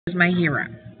is my hero.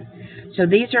 So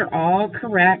these are all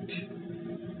correct.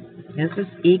 This is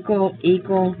equal,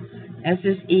 equal, this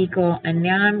is equal, and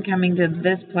now I'm coming to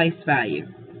this place value.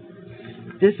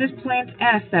 This is plant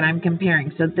S that I'm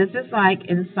comparing. So this is like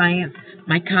in science,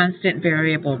 my constant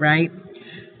variable, right?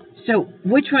 So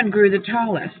which one grew the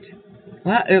tallest?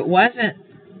 Well, it wasn't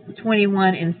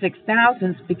 21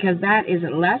 6/1000 because that is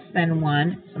less than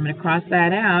 1. So I'm going to cross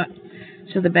that out.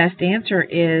 So the best answer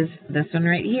is this one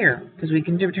right here, because we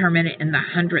can determine it in the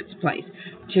hundredths place.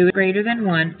 2 is greater than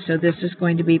 1, so this is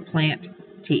going to be plant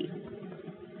T.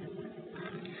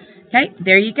 Okay,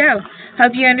 there you go.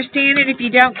 Hope you understand it. If you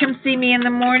don't, come see me in the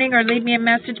morning or leave me a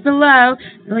message below.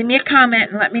 Leave me a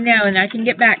comment and let me know, and I can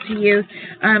get back to you.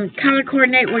 Color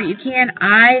coordinate where you can.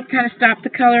 I kind of stopped the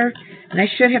color, and I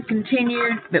should have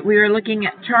continued, but we were looking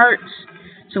at charts.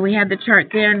 So we had the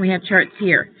chart there, and we have charts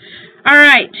here. All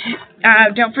right.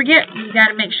 Don't forget, you got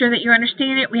to make sure that you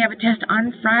understand it. We have a test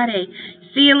on Friday.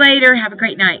 See you later. Have a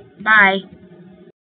great night. Bye.